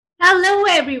Hello,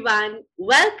 everyone.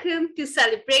 Welcome to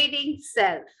Celebrating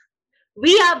Self.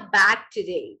 We are back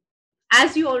today.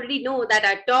 As you already know, that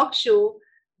our talk show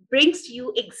brings to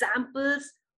you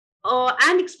examples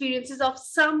and experiences of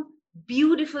some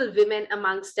beautiful women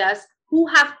amongst us who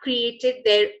have created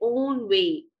their own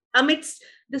way amidst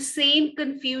the same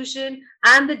confusion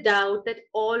and the doubt that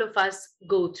all of us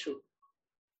go through.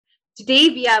 Today,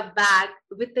 we are back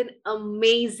with an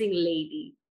amazing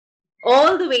lady,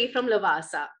 all the way from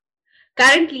Lavasa.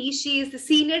 Currently, she is the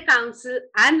senior counsel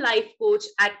and life coach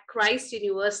at Christ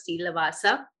University,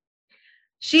 Lavasa.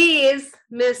 She is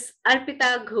Miss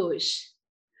Arpita Ghosh,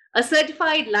 a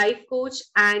certified life coach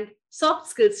and soft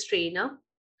skills trainer.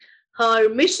 Her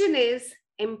mission is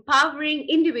empowering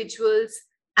individuals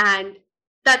and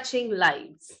touching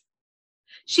lives.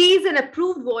 She is an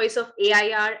approved voice of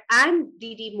AIR and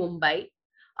DD Mumbai,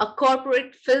 a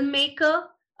corporate filmmaker,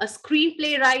 a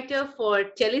screenplay writer for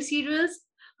teleserials.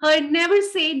 Her never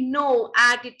say no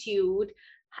attitude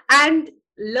and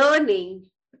learning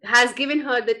has given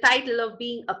her the title of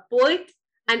being a poet,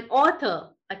 an author,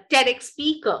 a TEDx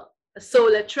speaker, a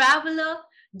solo traveler,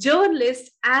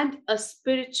 journalist, and a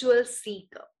spiritual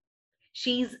seeker.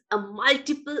 She's a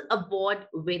multiple award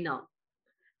winner.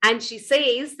 And she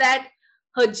says that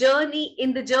her journey,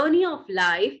 in the journey of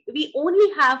life, we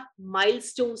only have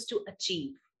milestones to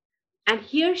achieve. And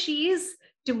here she is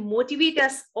to motivate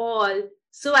us all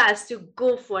so as to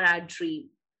go for our dream.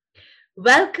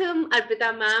 Welcome,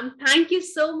 Arpita ma'am. Thank you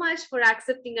so much for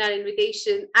accepting our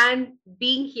invitation and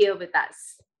being here with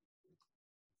us.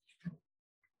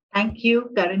 Thank you,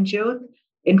 Karanjot.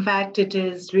 In fact, it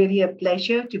is really a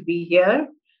pleasure to be here.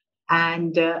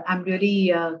 And I'm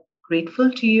really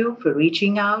grateful to you for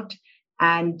reaching out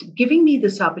and giving me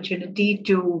this opportunity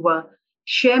to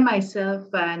share myself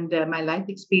and my life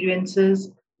experiences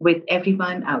with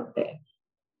everyone out there.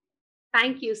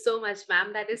 Thank you so much,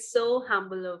 ma'am. That is so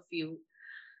humble of you.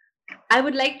 I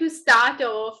would like to start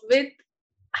off with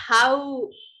how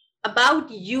about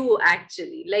you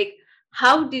actually. Like,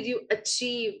 how did you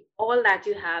achieve all that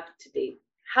you have today?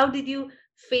 How did you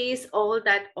face all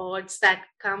that odds that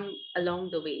come along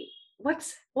the way?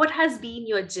 What has been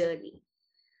your journey?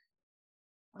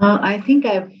 I think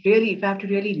if I have to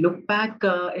really look back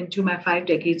into my 5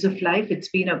 decades of life, it's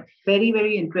been a very,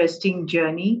 very interesting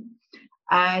journey.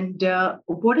 And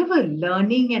whatever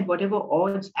learning and whatever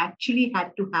odds actually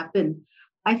had to happen,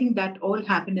 I think that all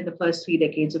happened in the first 3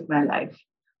 decades of my life.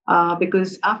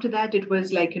 Because after that, it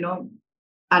was like,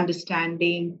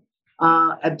 understanding,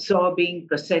 absorbing,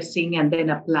 processing, and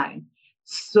then applying.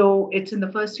 So it's in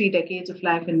the first 3 decades of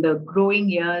life, in the growing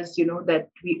years, that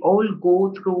we all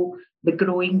go through the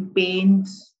growing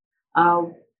pains. Uh,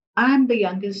 I'm the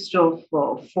youngest of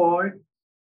four.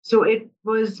 So it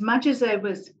was much as I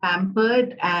was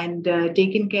pampered and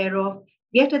taken care of.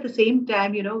 Yet at the same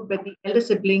time, when the elder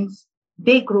siblings,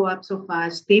 they grow up so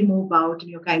fast, they move out, and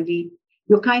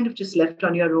you're kind of just left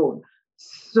on your own.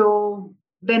 So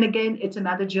then again, it's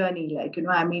another journey,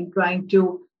 trying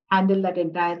to handle that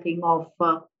entire thing of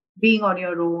being on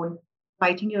your own,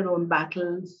 fighting your own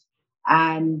battles.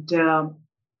 And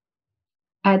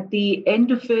at the end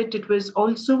of it, it was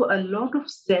also a lot of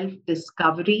self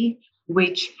discovery,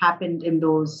 which happened in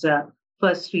those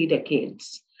first 3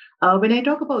 decades. When I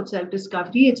talk about self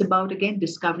discovery, it's about, again,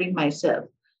 discovering myself.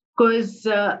 Because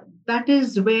that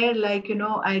is where,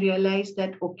 I realized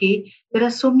that, okay, there are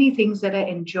so many things that I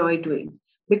enjoy doing.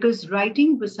 Because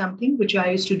writing was something which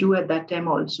I used to do at that time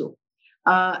also.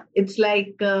 It's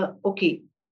like, okay,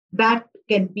 that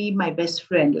can be my best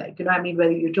friend.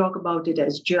 Whether you talk about it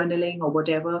as journaling or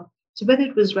whatever. So whether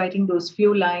it was writing those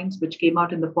few lines which came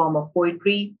out in the form of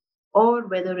poetry, or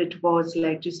whether it was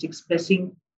like just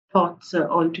expressing thoughts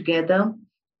altogether,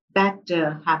 that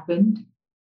happened.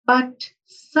 But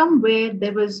somewhere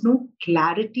there was no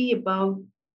clarity about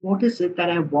what is it that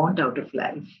I want out of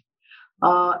life.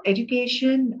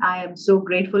 Education, I am so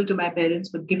grateful to my parents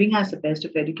for giving us the best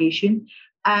of education.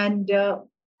 And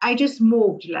I just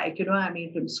moved,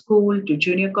 from school to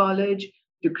junior college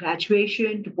to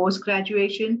graduation to post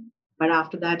graduation. But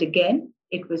after that, again,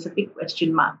 it was a big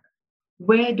question mark.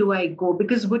 Where do I go?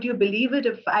 Because would you believe it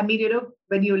if,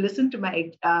 when you listen to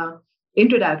my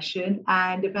introduction,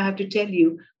 and if I have to tell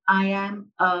you, I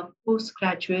am a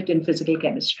postgraduate in physical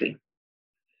chemistry.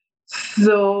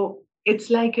 So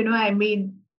it's like,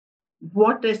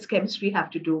 what does chemistry have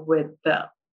to do with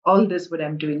all this, what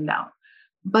I'm doing now?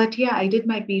 But yeah, I did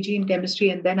my PG in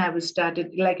chemistry, and then I was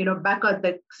started, back at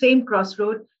the same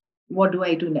crossroad. What do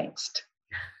I do next?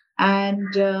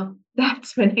 And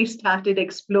that's when I started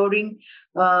exploring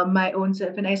my own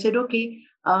self. And I said, okay,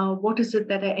 what is it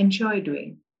that I enjoy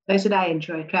doing? I said, I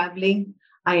enjoy traveling.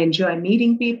 I enjoy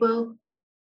meeting people.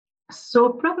 So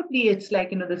probably it's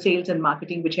like, the sales and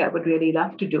marketing, which I would really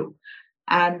love to do.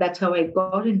 And that's how I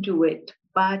got into it.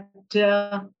 But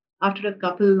after a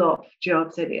couple of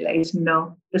jobs, I realized,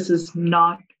 no, this is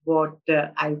not what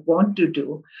I want to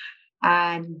do.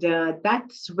 And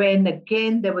that's when,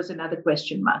 again, there was another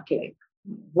question mark, like,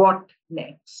 what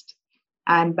next?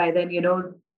 And by then,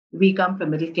 we come from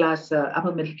middle class,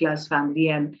 upper middle class family,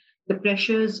 and the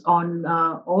pressures on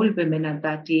all women at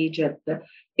that age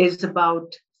is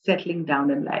about settling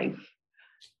down in life.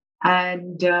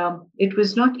 And it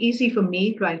was not easy for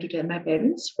me trying to tell my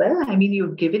parents, well, I mean,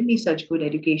 you've given me such good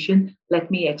education.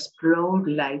 Let me explore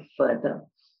life further.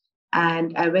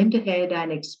 And I went ahead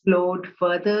and explored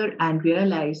further and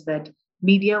realized that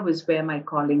media was where my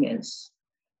calling is.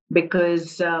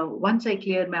 Because once I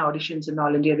cleared my auditions in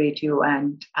All India Radio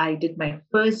and I did my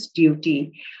first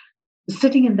duty,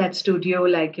 sitting in that studio,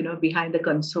 like, behind the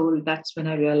console, that's when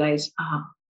I realized,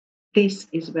 this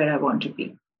is where I want to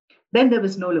be. Then there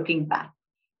was no looking back.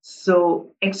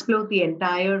 So explore the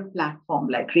entire platform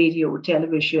like radio,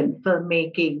 television,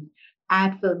 filmmaking,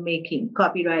 ad filmmaking,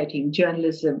 copywriting,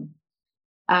 journalism.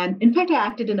 And in fact, I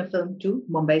acted in a film too,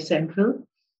 Mumbai Central.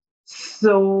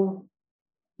 So,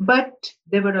 but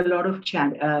there were a lot of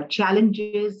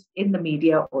challenges in the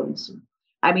media also.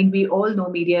 I mean, we all know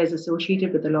media is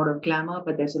associated with a lot of glamour,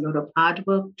 but there's a lot of hard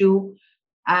work too.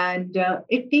 And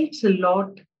it takes a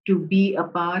lot to be a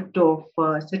part of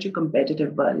such a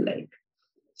competitive world. Like,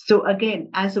 so again,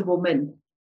 as a woman,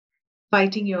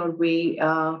 fighting your way,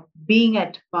 being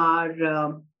at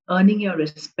par, earning your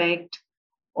respect,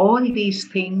 all these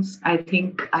things, I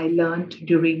think I learned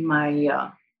during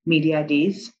my media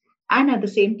days. And at the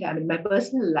same time, in my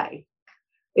personal life,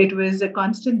 it was a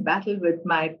constant battle with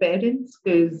my parents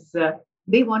because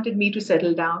they wanted me to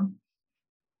settle down.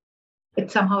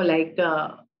 It's somehow like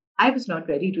I was not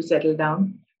ready to settle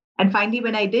down. And finally,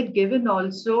 when I did give in,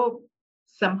 also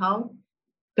somehow,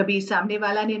 कभी सामने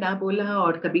वाला ने ना बोला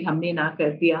और कभी हमने ना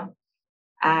कर दिया.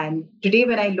 And today,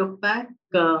 when I look back,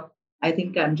 I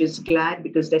think I'm just glad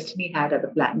because destiny had other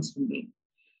plans for me.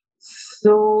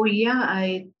 So yeah,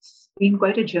 it's been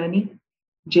quite a journey,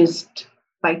 just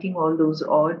fighting all those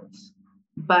odds.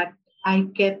 But I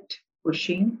kept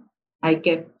pushing. I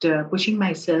kept pushing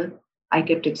myself. I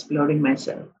kept exploring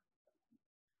myself.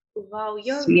 Wow, So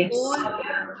your yes.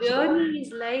 whole journey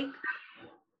is like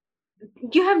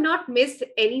you have not missed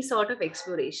any sort of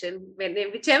exploration. When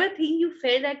whichever thing you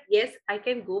felt that yes, I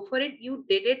can go for it, you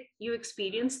did it, you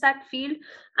experienced that field,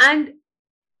 and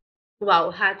wow,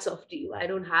 hats off to you. I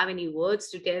don't have any words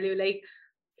to tell you. Like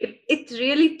it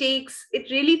really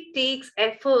takes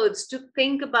efforts to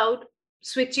think about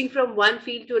switching from one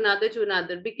field to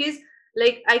another because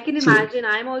like I can True. imagine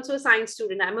I'm also a science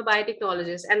student, I'm a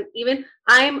biotechnologist, and even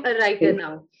I'm a writer True.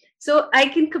 now. So I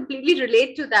can completely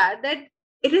relate to that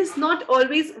it is not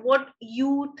always what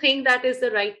you think that is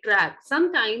the right track.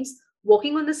 Sometimes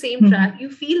walking on the same track Mhm. you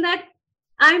feel that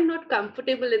I'm not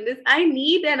comfortable in this, I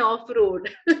need an off road.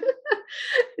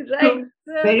 Right, True.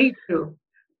 so Very true.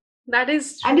 that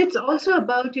is And true. it's also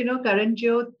about,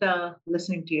 Karanjot,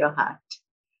 listening to your heart.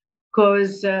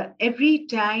 Because every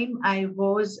time I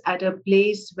was at a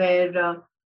place where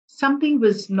something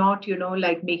was not,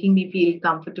 like making me feel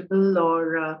comfortable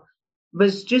or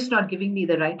was just not giving me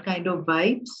the right kind of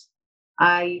vibes,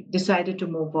 I decided to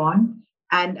move on.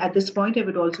 And at this point, I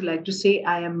would also like to say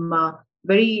I am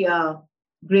very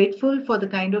grateful for the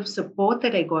kind of support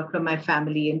that I got from my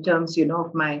family in terms,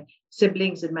 of my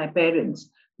siblings and my parents.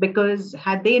 Because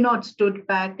had they not stood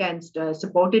back and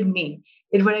supported me,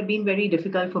 it would have been very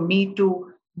difficult for me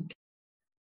to do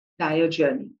the entire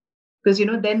journey. Because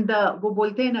then the वो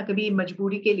बोलते हैं ना कभी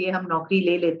मजबूरी के लिए हम नौकरी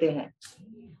ले लेते हैं.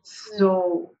 Right.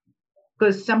 So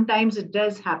because sometimes it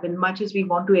does happen, much as we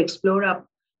want to explore our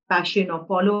passion or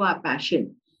follow our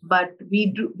passion, but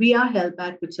we are held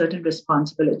back with certain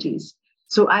responsibilities.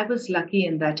 So I was lucky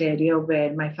in that area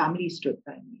where my family stood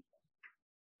by me.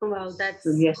 Wow, So that's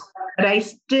yes, but I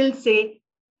still say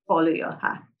follow your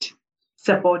heart.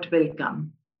 Support will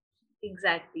come.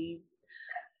 exactly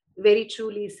very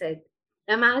truly said.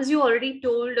 As you already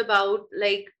told about,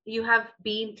 like you have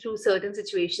been through certain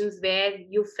situations where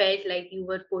you felt like you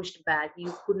were pushed back,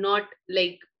 you could not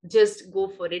like just go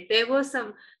for it. There were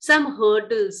some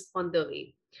hurdles on the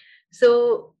way.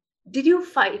 So, did you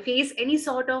face any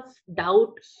sort of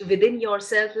doubt within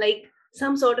yourself, like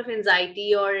some sort of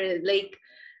anxiety or like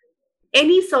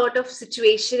any sort of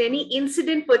situation, any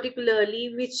incident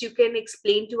particularly which you can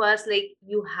explain to us, like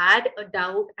you had a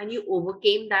doubt and you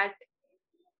overcame that?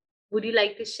 Would you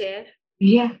like to share?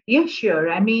 Yeah, yeah,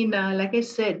 sure. I mean, like I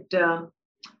said,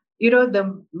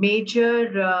 the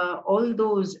major all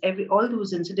those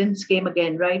incidents came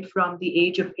again right from the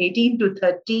age of 18 to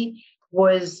 30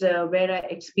 was where I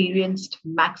experienced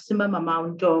maximum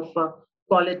amount of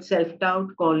call it self doubt,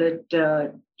 call it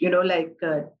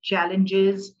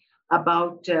challenges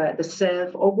about the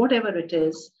self or whatever it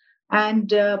is.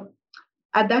 And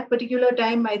at that particular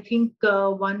time, I think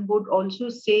one would also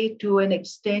say to an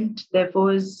extent there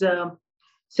was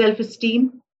self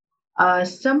esteem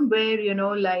somewhere,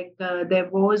 there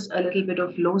was a little bit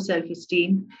of low self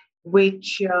esteem,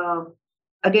 which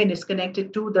again is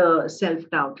connected to the self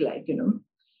doubt,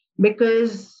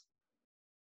 because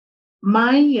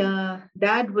my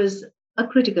dad was a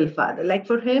critical father. Like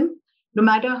for him, no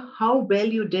matter how well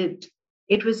you did,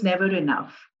 it was never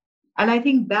enough. And I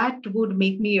think that would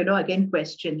make me, again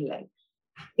question like,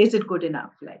 is it good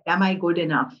enough? Like, am I good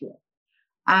enough?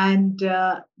 And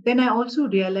then I also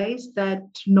realized that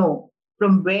no,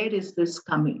 from where is this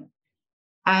coming?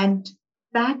 And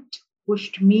that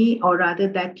pushed me, or rather,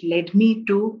 that led me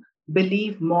to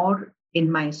believe more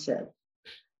in myself.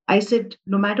 I said,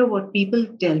 no matter what people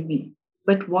tell me,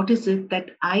 but what is it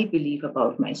that I believe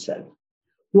about myself?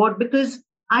 What, because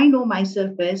I know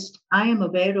myself best, I am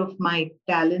aware of my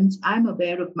talents, I'm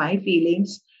aware of my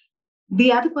feelings.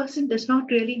 The other person does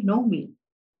not really know me.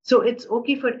 So it's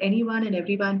okay for anyone and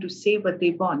everyone to say what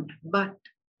they want, but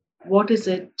what is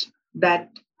it that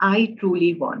I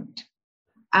truly want?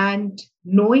 And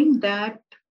knowing that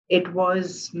it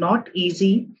was not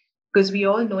easy, because we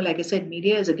all know, like I said,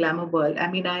 media is a glamour world.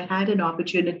 I mean, I had an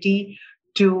opportunity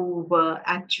to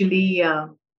actually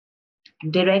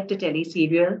direct a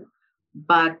teleserial,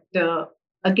 but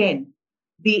again,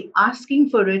 the asking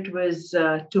for it was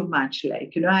too much.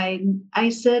 Like, I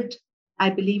said, I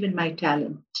believe in my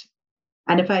talent.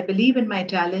 And if I believe in my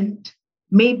talent,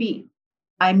 maybe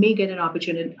I may get an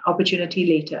opportunity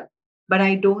later, but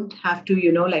I don't have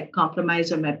to,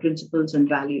 compromise on my principles and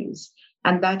values.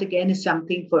 And that again is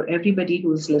something for everybody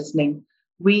who's listening.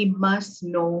 We must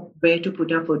know where to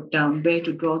put our foot down, where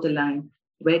to draw the line,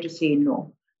 where to say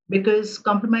no. Because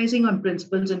compromising on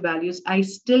principles and values, I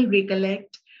still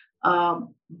recollect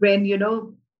when,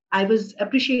 I was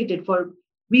appreciated for,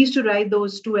 we used to write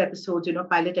those 2 episodes,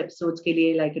 pilot episodes, ke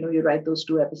liye, like, you write those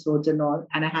 2 episodes and all.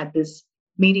 And I had this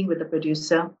meeting with the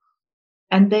producer.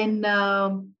 And then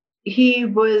he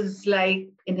was like,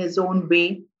 in his own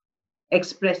way,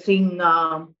 expressing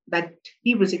that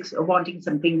he was wanting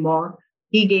something more.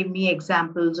 He gave me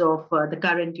examples of the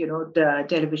current, the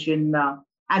television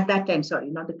at that time. Sorry,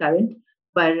 not the current,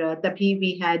 but tabhi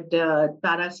we had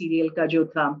Tara serial ka jo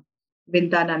tha,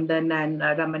 Vinta Nandan and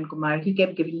Raman Kumar. He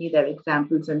kept giving me their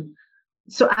examples, and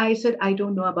so I said, I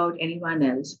don't know about anyone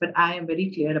else, but I am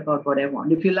very clear about what I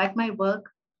want. If you like my work,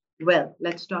 well,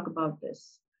 let's talk about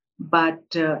this, but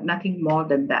nothing more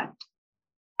than that.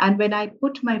 And when I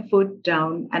put my foot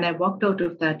down and I walked out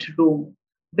of that room,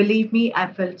 believe me,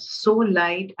 I felt so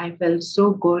light. I felt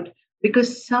so good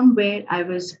because somewhere I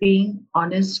was being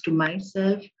honest to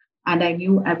myself and I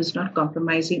knew I was not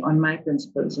compromising on my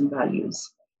principles and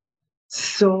values.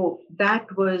 So that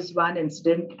was one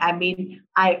incident. I mean,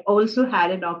 I also had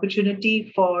an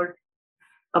opportunity for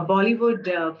a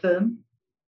Bollywood film.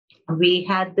 We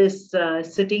had this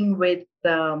sitting with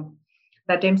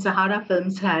that time Sahara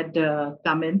Films had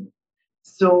come in.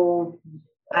 So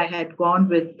I had gone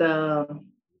with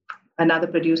another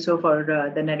producer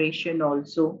for the narration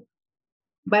also.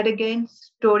 But again,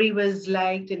 story was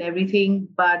liked and everything,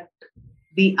 but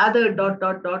the other dot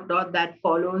that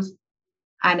follows.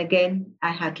 And again, I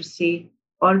had to say,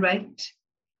 all right,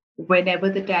 whenever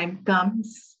the time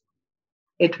comes,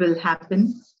 it will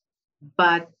happen.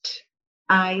 But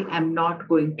I am not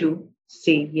going to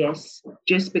say yes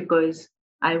just because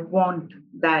I want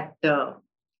that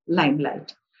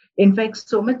limelight. In fact,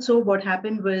 so much so, what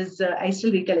happened was I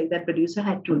still recollect that producer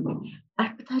had told me,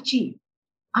 Arpita ji,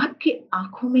 आपके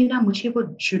आंखों में ना मुझे वो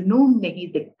जुनून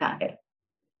नहीं दिखता है.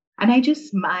 And I just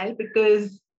smiled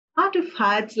because heart of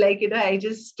hearts, like, I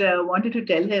just wanted to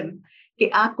tell him कि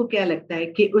आपको क्या लगता है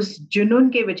कि उस जुनून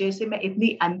के वजह से मैं इतनी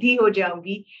अंधी हो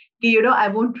जाऊंगी कि, I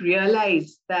won't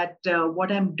realize that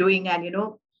what I'm doing and,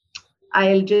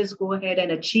 I'll just go ahead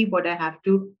and achieve what I have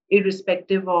to,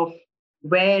 irrespective of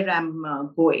where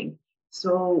I'm going.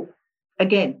 So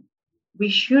again, we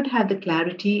should have the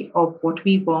clarity of what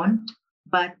we want,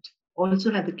 but also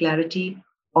have the clarity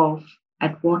of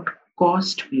at what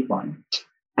cost we want.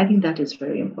 I think that is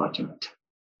very important.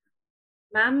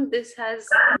 Ma'am,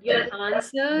 your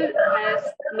answer has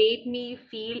made me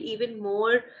feel even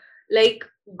more like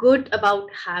good about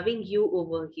having you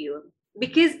over here,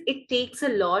 because it takes a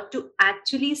lot to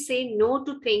actually say no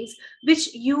to things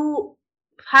which you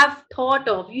have thought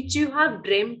of, which you have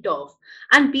dreamt of.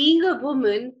 And being a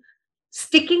woman,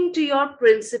 sticking to your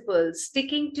principles,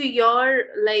 sticking to your,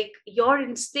 like, your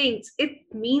instincts,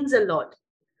 it means a lot.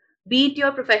 Be it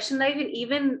your professional life, and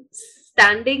even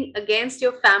standing against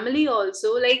your family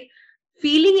also, like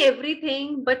feeling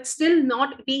everything but still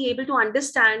not being able to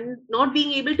understand, not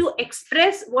being able to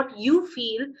express what you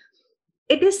feel.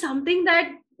 It is something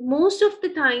that most of the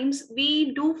times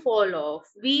we do fall off.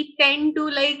 We tend to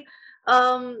like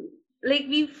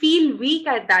we feel weak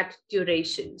at that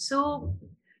duration. So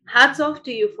hats off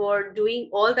to you for doing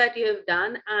all that you have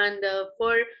done, and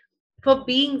for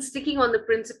being sticking on the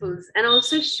principles, and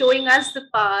also showing us the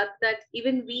path that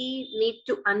even we need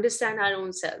to understand our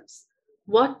own selves,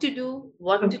 what to do,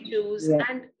 what to Okay. choose, Yeah.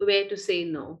 and where to say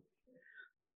no.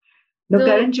 No, So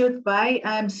Karanjot, why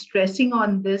I'm stressing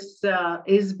on this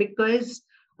is because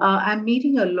I'm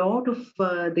meeting a lot of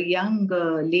the young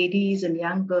ladies and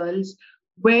young girls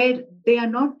where they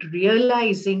are not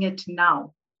realizing it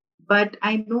now. But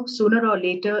I know sooner or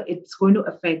later it's going to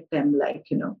affect them,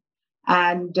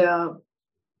 And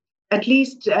at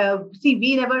least, see,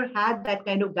 we never had that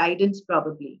kind of guidance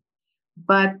probably.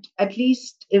 But at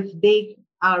least if they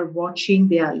are watching,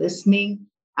 they are listening,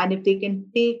 and if they can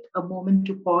take a moment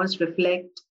to pause,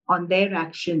 reflect on their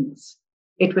actions,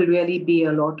 it will really be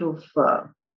a lot of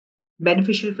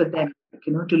beneficial for them,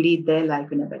 to lead their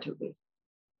life in a better way.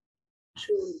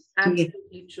 true, So, yeah.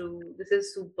 absolutely true. This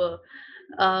is super.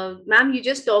 Ma'am, you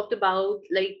just talked about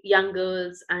like young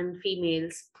girls and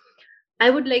females. I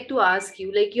would like to ask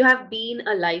you, like, you have been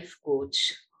a life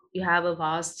coach, you have a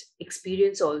vast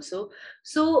experience also.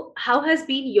 So, how has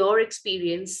been your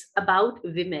experience about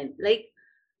women? Like,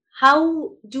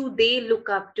 how do they look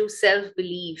up to self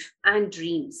belief and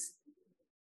dreams?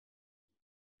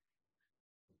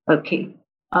 Okay.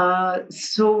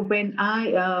 So when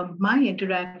my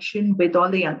interaction with all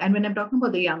the young, and when I'm talking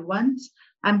about the young ones,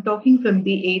 I'm talking from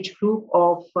the age group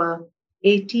of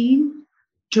 18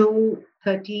 to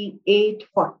 38,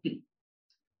 40.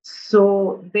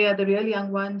 So they are the real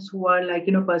young ones who are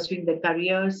pursuing their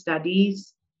career,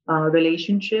 studies,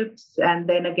 relationships. And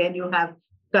then again, you have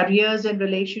careers and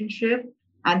relationship.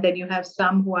 And then you have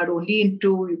some who are only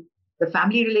into the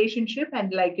family relationship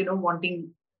and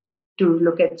wanting to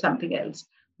look at something else.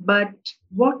 But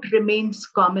what remains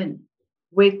common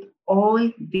with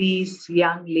all these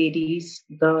young ladies,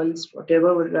 girls,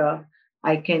 whatever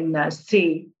I can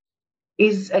say,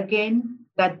 is again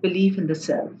that belief in the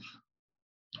self.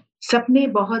 सपने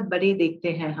बहुत बड़े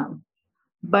देखते हैं हम,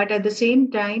 but at the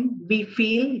same time we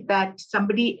feel that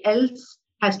somebody else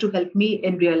has to help me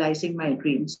in realizing my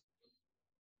dreams.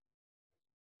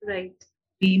 Right.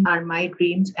 Dreams are my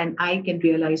dreams and I can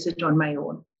realize it on my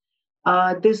own.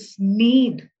 This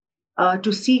need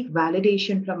to seek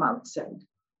validation from outside.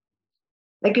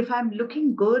 Like if I'm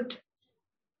looking good,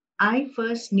 I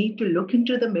first need to look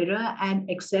into the mirror and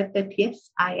accept that, yes,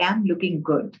 I am looking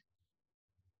good.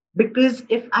 Because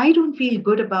if I don't feel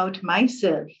good about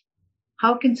myself,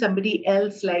 how can somebody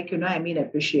else,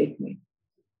 appreciate me?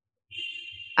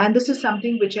 And this is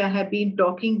something which I have been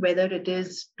talking, whether it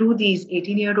is to these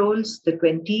 18-year-olds, the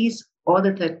 20s, or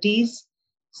the 30s,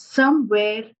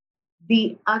 somewhere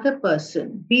the other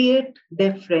person, be it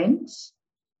their friends,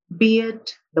 be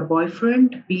it the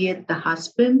boyfriend, be it the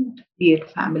husband, be it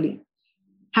family,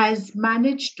 has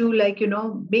managed to,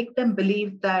 make them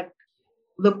believe that,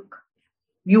 look,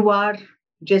 you are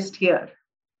just here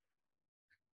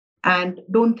and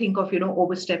don't think of,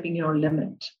 overstepping your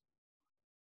limit.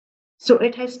 So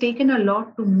it has taken a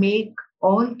lot to make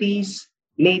all these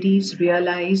ladies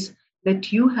realize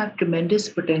that you have tremendous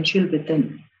potential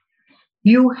within.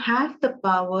 You have the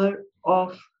power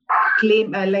of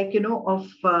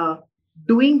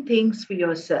doing things for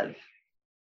yourself,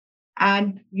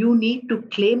 and you need to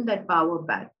claim that power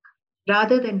back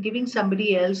rather than giving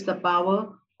somebody else the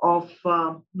power of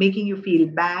making you feel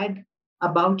bad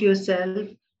about yourself.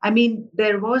 I mean,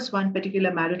 there was one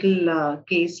particular marital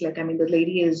case. The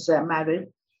lady is married,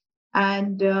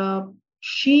 and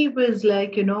she was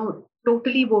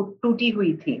totally वो टूटी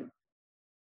हुई थी,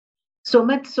 so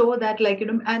much so that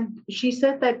and she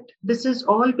said that this is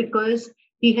all because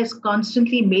he has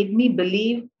constantly made me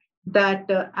believe that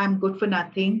I'm good for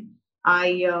nothing.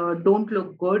 I don't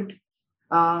look good.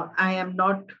 I am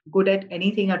not good at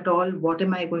anything at all. What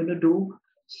am I going to do?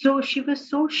 So she was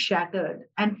so shattered,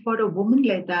 and for a woman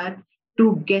like that,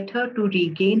 to get her to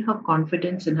regain her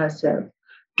confidence in herself,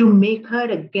 to make her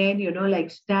again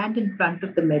stand in front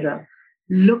of the mirror,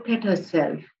 look at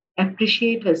herself,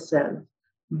 appreciate herself,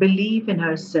 believe in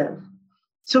herself.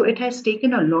 So it has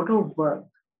taken a lot of work.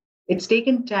 It's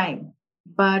taken time,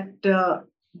 but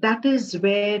that is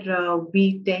where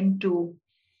we tend to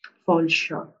fall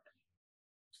short,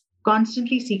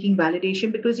 constantly seeking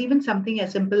validation, because even something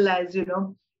as simple as,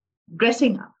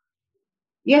 dressing up.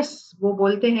 Yes, वो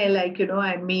बोलते हैं, like,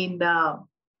 I mean,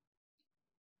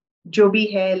 जो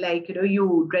भी है, like,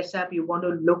 you dress up, you want to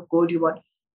look good, you want.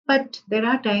 But there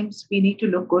are times we need to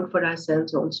look good for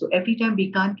ourselves also. Every time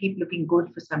we can't keep looking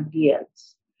good for somebody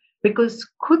else. Because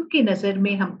खुद की नजर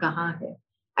में हम कहाँ है.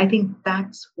 I think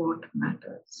that's what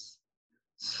matters.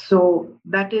 So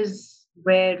that is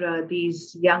where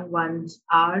these young ones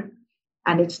are.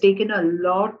 And it's taken a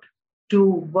lot to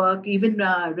work, even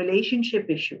relationship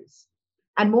issues.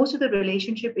 And most of the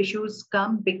relationship issues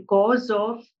come because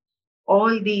of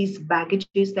all these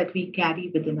baggages that we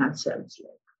carry within ourselves.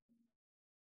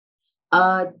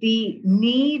 Like, the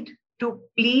need to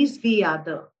please the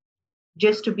other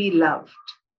just to be loved.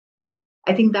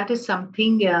 I think that is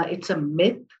something, it's a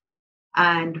myth,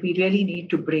 and we really need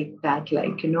to break that.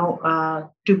 Like,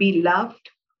 to be loved,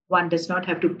 one does not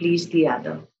have to please the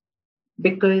other.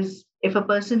 Because if a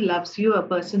person loves you, a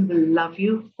person will love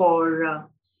you for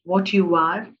what you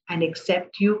are and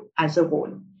accept you as a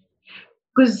whole.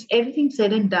 Because everything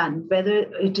said and done, whether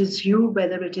it is you,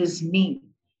 whether it is me,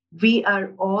 we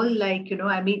are all like,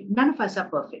 I mean, none of us are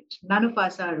perfect. None of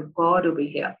us are God over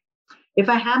here. If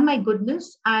I have my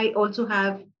goodness, I also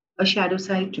have a shadow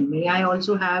side to me. I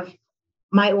also have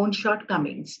my own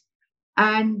shortcomings.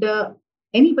 And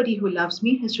anybody who loves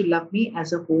me has to love me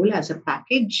as a whole, as a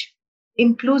package,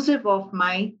 inclusive of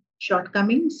my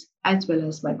shortcomings as well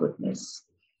as my goodness.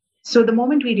 So the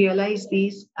moment we realize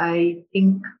these, I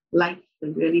think life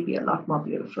will really be a lot more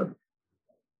beautiful.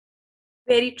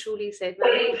 Very truly said,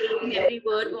 ma'am. Each and every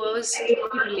word was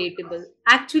truly relatable.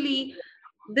 Actually,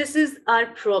 this is our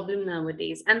problem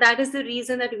nowadays, and that is the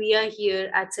reason that we are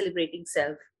here at Celebrating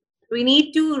Self. We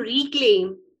need to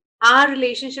reclaim our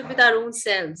relationship with our own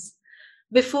selves.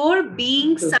 Before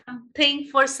being True. something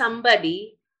for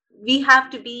somebody, we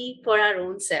have to be for our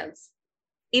own selves.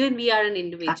 Even we are an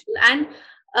individual. And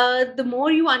the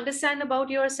more you understand about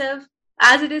yourself,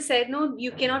 as it is said, no,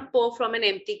 you cannot pour from an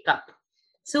empty cup.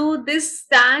 So this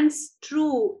stands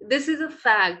true. This is a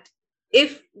fact.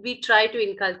 If we try to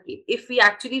inculcate, if we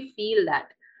actually feel that,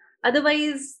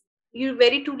 otherwise, you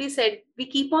very truly said, we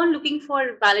keep on looking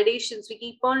for validations, we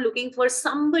keep on looking for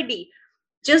somebody,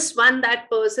 just one that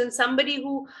person, somebody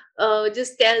who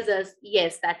just tells us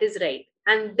yes, that is right,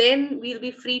 and then we'll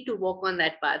be free to walk on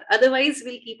that path. Otherwise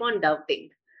we'll keep on doubting.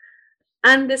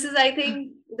 And this is, I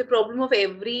think, the problem of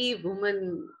every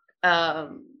woman.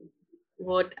 um,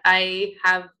 what I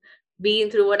have been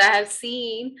through, what I have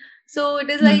seen. So it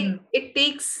is like, Mhm. it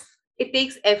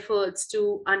takes efforts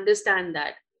to understand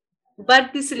that,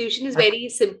 but the solution is very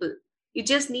simple. You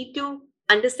just need to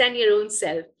understand your own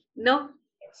self. No.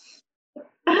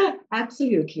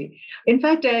 Absolutely. In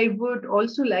fact, I would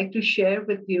also like to share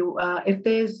with you, if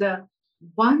there's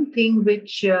one thing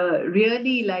which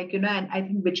really, like, and I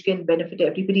think which can benefit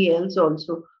everybody else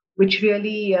also, which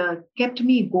really kept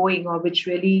me going, or which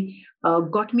really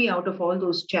got me out of all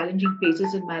those challenging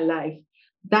phases in my life.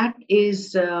 That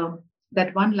is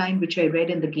that one line which I read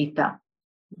in the Gita,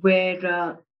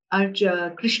 where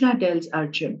Krishna tells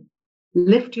Arjun,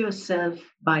 lift yourself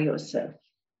by yourself.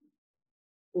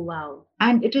 Wow.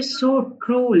 And it is so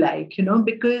true, like,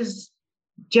 because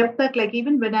jab tak, like,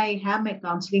 even when I have my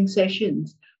counseling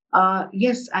sessions,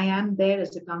 yes, I am there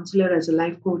as a counselor, as a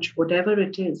life coach, whatever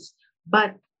it is.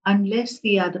 But unless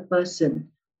the other person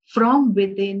from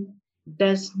within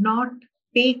does not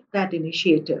take that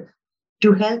initiative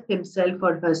to help himself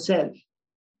or herself,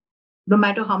 no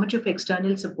matter how much of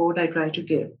external support I try to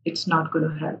give, it's not going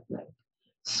to help. Like,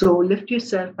 so lift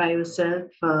yourself by yourself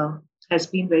has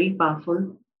been very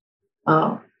powerful.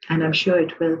 Uh, and I'm sure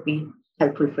it will be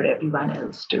helpful for everyone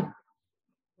else too.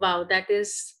 Wow, that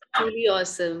is truly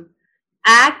awesome.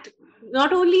 Act,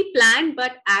 not only plan,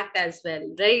 but act as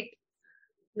well, right?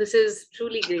 This is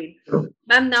truly great.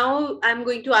 Ma'am, now I'm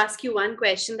going to ask you one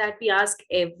question that we ask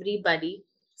everybody,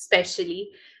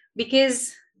 especially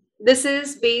because this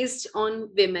is based on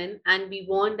women, and we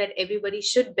want that everybody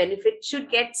should benefit,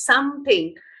 should get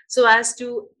something so as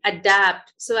to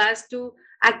adapt, so as to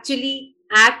actually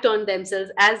act on themselves,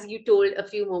 as you told a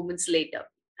few moments later.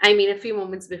 I mean, a few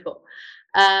moments before.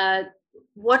 Uh,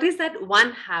 what is that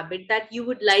one habit that you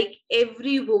would like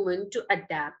every woman to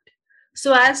adapt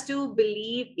so as to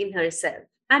believe in herself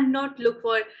and not look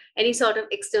for any sort of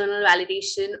external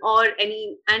validation or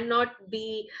any, and not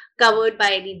be covered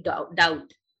by any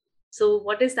doubt? So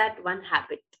what is that one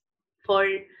habit for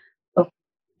Oh,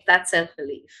 that self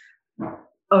belief?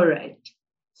 all right.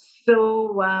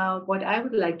 What I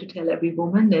would like to tell every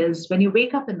woman is when you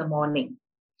wake up in the morning,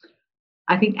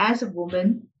 I think as a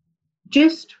woman,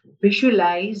 just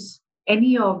visualize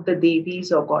any of the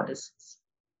devis or goddesses.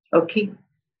 Okay.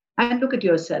 And look at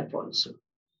yourself also.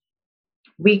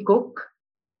 We cook,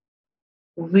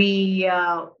 we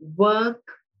work,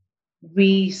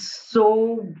 we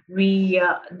sow, we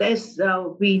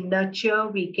nurture,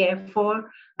 we care for.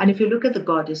 And if you look at the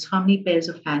goddess, how many pairs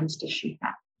of hands does she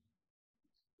have?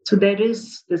 So there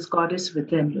is this goddess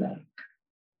within. Like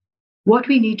what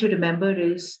we need to remember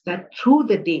is that through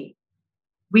the day,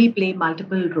 we play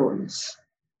multiple roles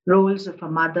of a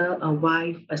mother, a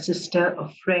wife, a sister, a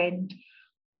friend,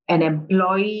 an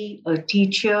employee, a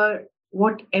teacher,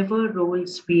 whatever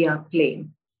roles we are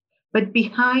playing. But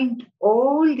behind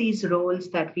all these roles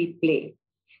that we play,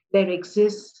 there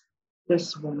exists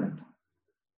this woman.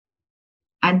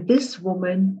 And this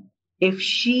woman, if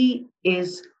she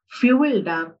is fueled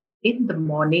up in the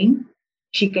morning,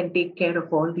 she can take care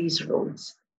of all these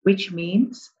roles, which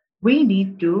means we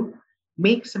need to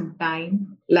make some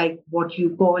time, like what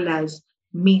you call as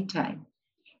me time.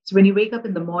 So when you wake up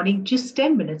in the morning, just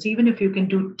 10 minutes, even if you can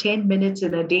do 10 minutes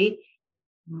in a day,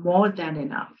 more than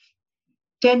enough.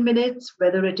 10 minutes,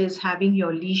 whether it is having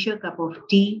your leisure cup of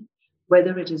tea,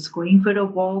 whether it is going for a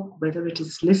walk, whether it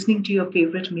is listening to your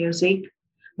favorite music.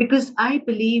 Because I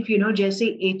believe,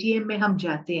 जैसे ATM में हम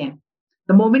जाते हैं,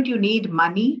 the moment you need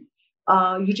money,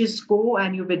 you just go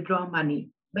and you withdraw money.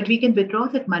 But we can withdraw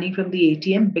that money from the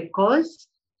ATM because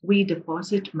we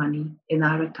deposit money in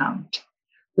our account.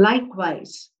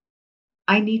 Likewise,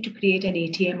 I need to create an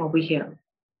ATM over here.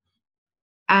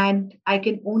 And I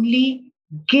can only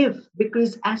give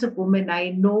because as a woman, I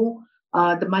know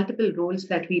the multiple roles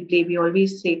that we play. We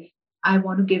always say, I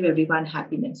want to give everyone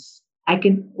happiness. I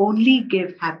can only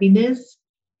give happiness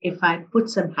if I put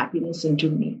some happiness into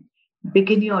me.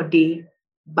 Begin your day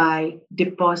by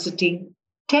depositing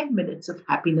 10 minutes of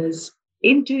happiness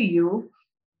into you,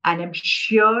 and I'm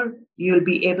sure you'll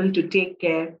be able to take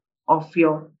care of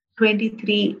your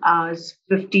 23 hours,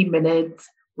 50 minutes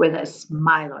with a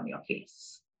smile on your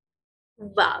face.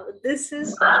 Wow, this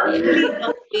is really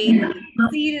amazing.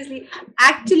 Seriously.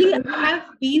 Actually, I have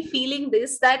been feeling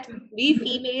this that we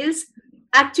females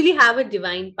actually have a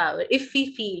divine power if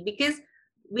we feel, because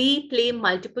we play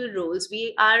multiple roles.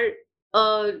 We are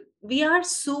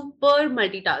super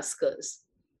multitaskers.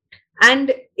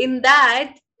 And in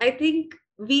that, I think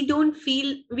we don't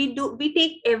feel we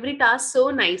take every task so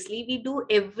nicely, we do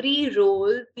every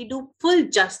role, we do full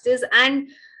justice, and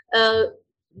uh,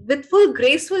 with full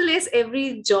gracefulness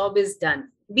every job is done,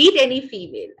 be it any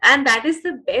female. And that is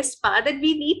the best part, that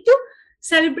we need to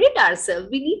celebrate ourselves,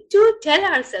 we need to tell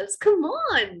ourselves, come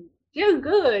on, you're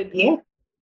good. Yeah,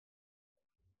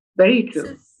 very This true.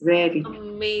 is Very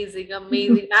amazing, true.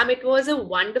 amazing. Ma'am, it was a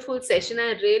wonderful session.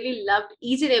 I really loved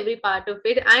each and every part of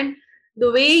it. And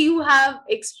the way you have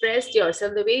expressed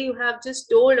yourself, the way you have just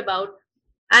told about,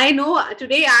 I know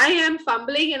today I am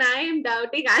fumbling and I am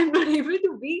doubting. I'm not able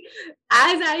to be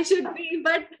as I should be,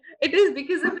 but it is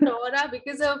because of an aura,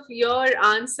 because of your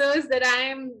answers, that I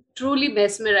am truly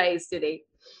mesmerized today.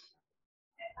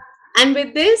 And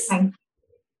with this, Thank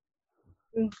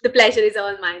the pleasure is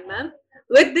all mine, ma'am.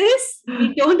 With this,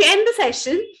 we don't end the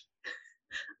session.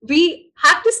 We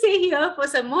have to stay here for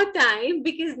some more time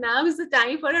because now is the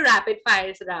time for a rapid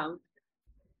fires round.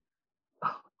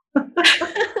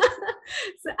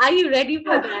 So, are you ready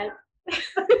for that?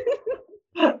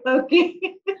 Okay.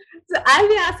 So, I'll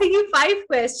be asking you 5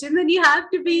 questions and you have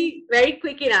to be very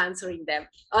quick in answering them.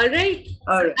 All right.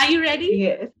 All So, right. are you ready?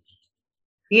 Yes.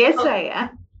 Yes, Okay. I am.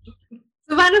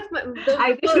 So, one of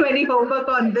I didn't do any homework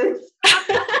on this.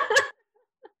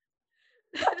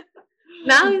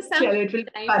 now is some Shall it will be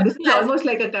time for fun. This is class. almost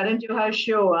like a Karan Johar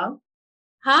show, huh?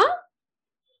 Huh?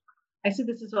 I said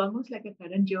this is almost like a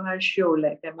Karan Johar show.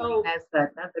 Like he Oh, has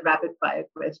that, the rapid fire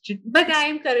question. but I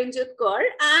am Karanjot Kaur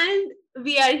and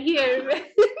we are here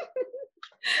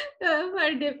for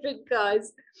a different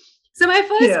cause. So, my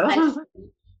first Yeah. question,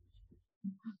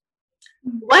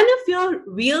 one of your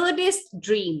weirdest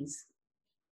dreams.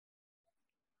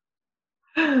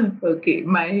 Okay.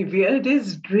 My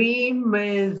weirdest dream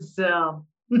is,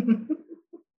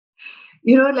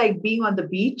 like being on the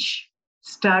beach,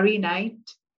 starry night,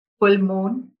 full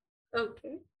moon,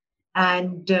 Okay.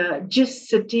 and just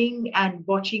sitting and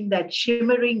watching that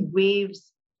shimmering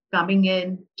waves coming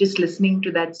in, just listening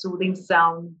to that soothing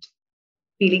sound,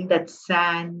 feeling that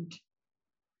sand.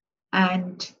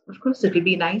 And of course, it will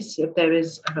be nice if there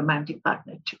is a romantic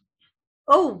partner too.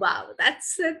 Oh wow,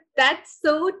 that's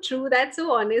so true. That's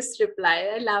so honest reply.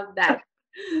 I love that.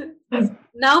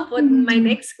 Now, for my Hmm.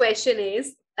 next question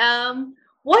is,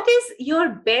 What is your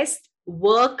best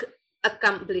work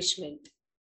accomplishment?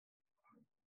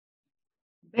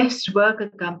 Best work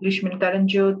accomplishment,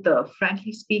 Karanjot,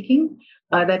 frankly speaking,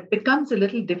 that becomes a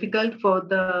little difficult for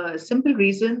the simple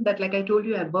reason that, like I told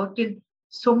you, I've worked in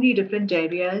so many different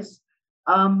areas.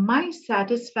 My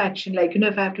satisfaction, like,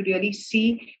 if I have to really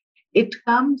see, it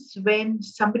comes when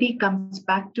somebody comes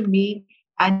back to me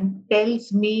and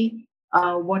tells me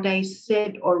what I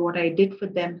said or what I did for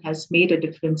them has made a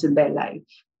difference in their life.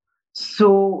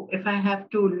 So if I have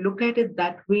to look at it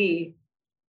that way,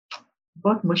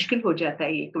 बहुत मुश्किल हो जाता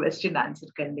है ये question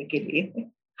answer करने के लिए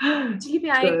Actually,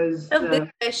 I because love this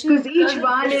question because each because of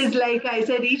one this. is, like I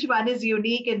said, each one is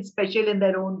unique and special in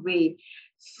their own way.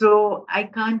 So I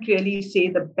can't really say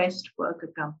the best work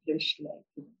accomplished.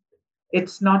 Like,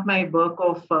 it's not my work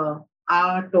of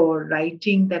art or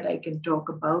writing that I can talk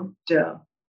about.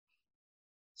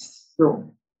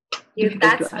 So Yes,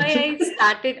 difficult that's to why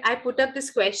answer. I put up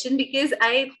this question because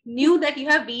I knew that you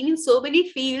have been in so many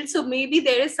fields. So maybe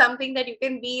there is something that you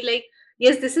can be like,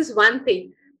 yes, this is one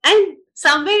thing. And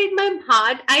somewhere in my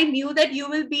heart, I knew that you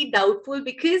will be doubtful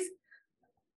because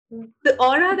the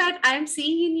aura that I'm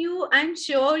seeing in you, I'm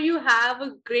sure you have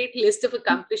a great list of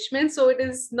accomplishments. So it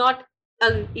is not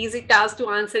an easy task to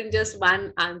answer in just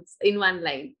one answer in one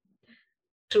line.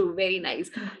 True, very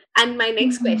nice. And my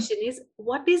next question is,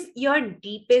 what is your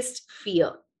deepest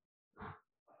fear?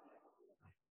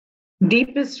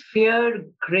 Deepest fear,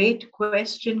 great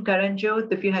question,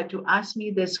 Karanjot. If you had to ask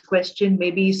me this question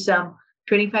maybe some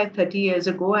 25, 30 years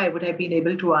ago, I would have been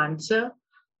able to answer.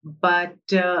 But,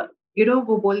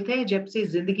 वो बोलते हैं जब से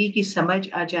जिंदगी की समझ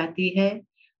आ जाती है,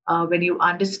 when you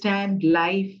understand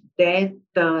life, death,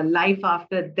 life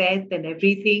after death and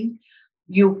everything,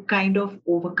 you kind of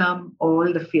overcome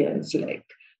all the fears.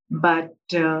 But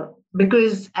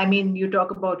because, I mean, you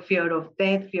talk about fear of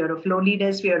death, fear of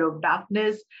loneliness, fear of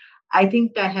darkness. I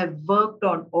think I have worked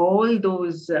on all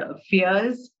those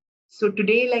fears. So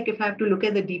today, like if I have to look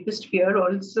at the deepest fear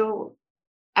also,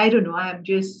 I don't know. I'm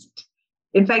just,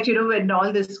 in fact, when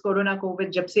all this Corona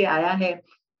COVID jab se aaya hai,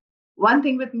 one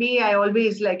thing with me, I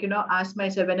always ask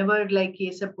myself whenever like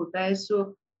ye sab hota hai.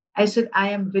 So I said, I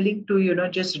am willing to,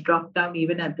 just drop down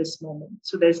even at this moment.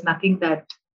 So there's nothing that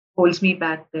holds me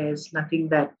back. There's nothing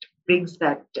that brings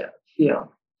that fear.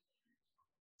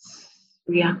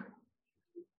 Yeah.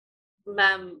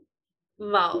 Ma'am,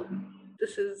 wow,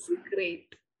 this is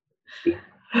great.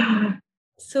 Yeah.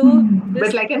 So, But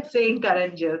this, like I'm saying,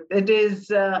 Karanjit, it is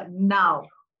now.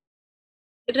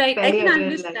 right, I Pehle can agar like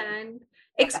understand.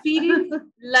 Experience,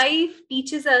 life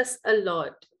teaches us a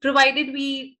lot, provided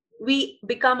we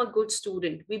become a good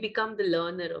student, we become the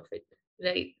learner of it,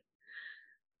 right?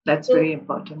 that's very So,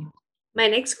 important. my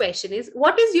next question is,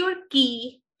 what is your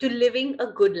key to living a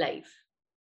good life?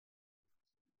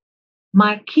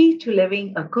 My key to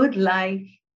living a good life,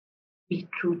 be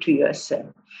true to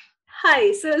yourself.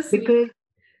 Hi, so sweet. Because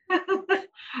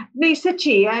no,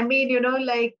 Sachi, I mean,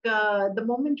 the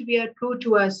moment we are true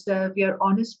to ourselves, we are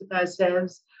honest with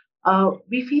ourselves,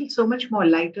 we feel so much more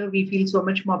lighter, we feel so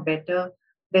much more better.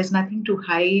 There's nothing to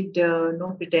hide,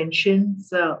 no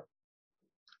pretensions.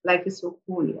 Life is so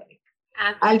cool.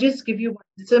 I'll just give you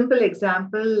one simple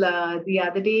example. The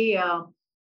other day,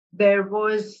 there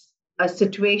was a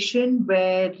situation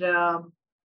where,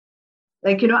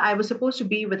 I was supposed to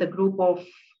be with a group of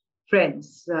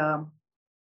friends.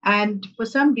 And for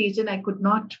some reason, I could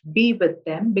not be with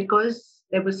them because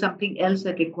there was something else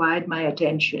that required my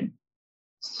attention.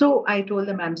 So I told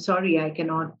them, I'm sorry, I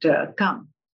cannot come.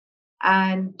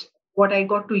 And what I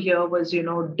got to hear was,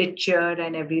 ditcher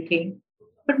and everything.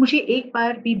 But मुझे एक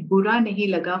बार भी बुरा नहीं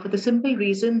लगा for the simple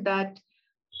reason that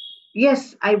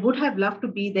yes, I would have loved to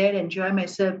be there, enjoy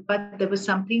myself, but there was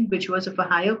something which was of a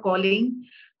higher calling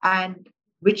and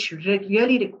which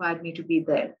really required me to be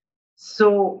there.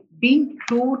 So being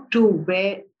true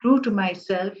to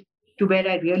myself, to where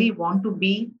I really want to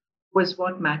be was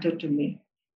what mattered to me.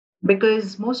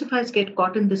 Because most of us get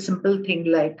caught in this simple thing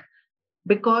like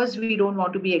because we don't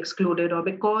want to be excluded or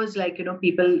because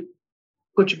people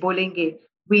kuch bolenge,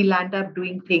 we'll end up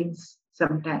doing things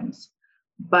sometimes.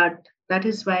 But that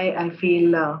is why I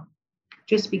feel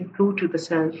just being true to the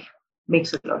self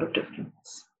makes a lot of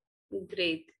difference.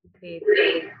 Great, great.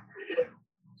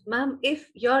 Ma'am, if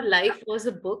your life was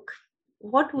a book,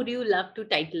 what would you love to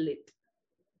title it?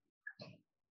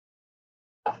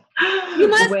 You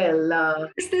must Well,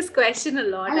 ask this question a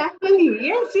lot. I'll tell you.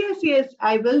 Yes, yes, yes.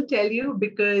 I will tell you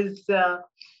because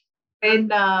when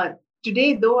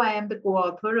today, though I am the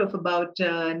co-author of about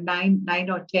nine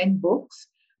or 10 books,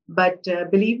 but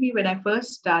believe me, when I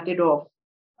first started off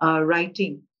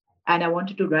writing, And I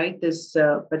wanted to write this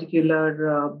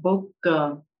particular book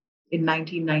in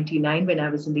 1999 when I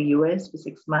was in the US for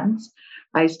 6 months.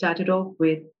 I started off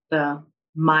with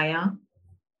Maya,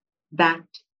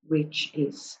 that which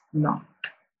is not.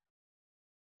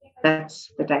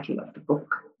 That's the title of the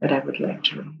book that I would like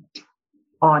to write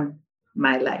on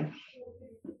my life.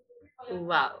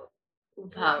 Wow.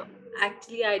 Wow.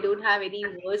 Actually, I don't have any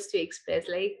words to express.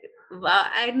 Like, wow,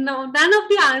 I know none of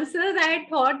the answers I had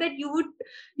thought that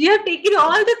you have taken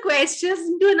all the questions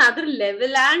into another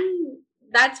level. And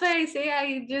that's why I say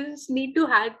I just need to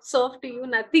hats off to you,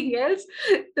 nothing else.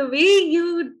 The way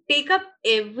you take up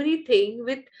everything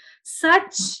with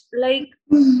such, like,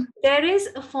 there is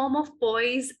a form of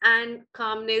poise and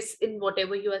calmness in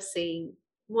whatever you are saying,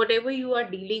 whatever you are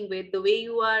dealing with, the way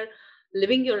you are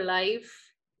living your life.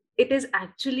 It is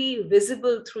actually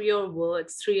visible through your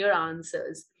words, through your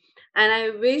answers. And I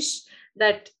wish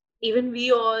that even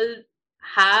we all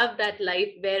have that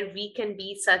life where we can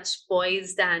be such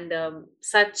poised and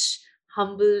such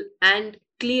humble and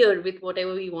clear with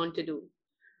whatever we want to do.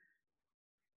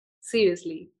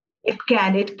 Seriously. It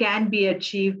can be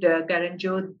achieved,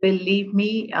 Karanjot. Believe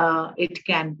me, it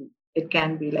can be. It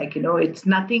can be, like, it's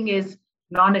nothing is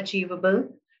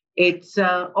non-achievable. It's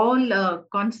all a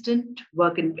constant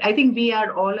work in. I think we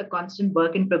are all a constant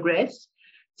work in progress.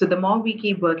 So the more we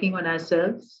keep working on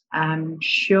ourselves, I'm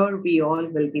sure we all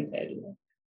will be there.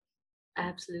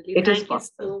 Absolutely. It is Thank you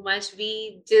possible. so much.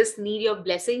 We just need your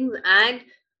blessings and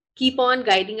keep on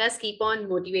guiding us, keep on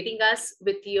motivating us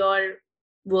with your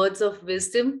words of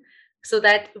wisdom so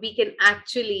that we can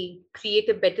actually create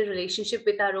a better relationship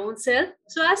with our own self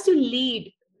so as to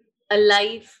lead a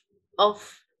life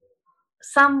of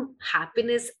some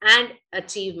happiness and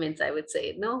achievements, I would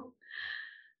say. No?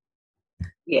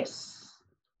 Yes,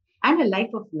 and a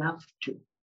life of love too.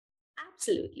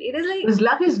 Absolutely. It is like, Because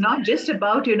love is not just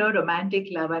about, romantic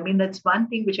love. I mean, that's one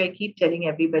thing which I keep telling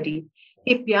everybody.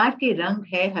 कि प्यार के रंग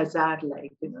है हजार,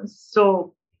 like,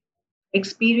 so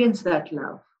experience that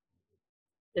love.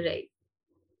 right.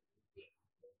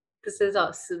 This is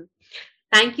awesome.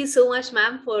 Thank you so much,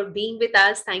 ma'am, for being with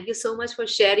us. Thank you so much for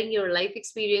sharing your life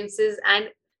experiences and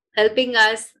helping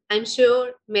us. I'm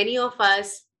sure many of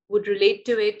us would relate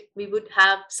to it. We would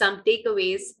have some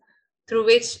takeaways through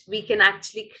which we can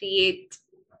actually create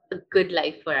a good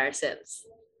life for ourselves.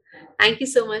 Thank you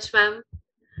so much, ma'am.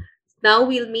 Now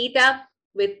we'll meet up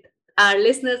with our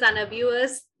listeners and our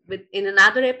viewers in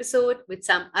another episode with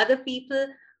some other people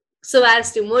so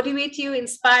as to motivate you,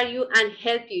 inspire you, and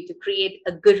help you to create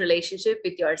a good relationship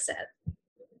with yourself.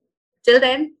 Till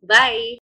then, bye.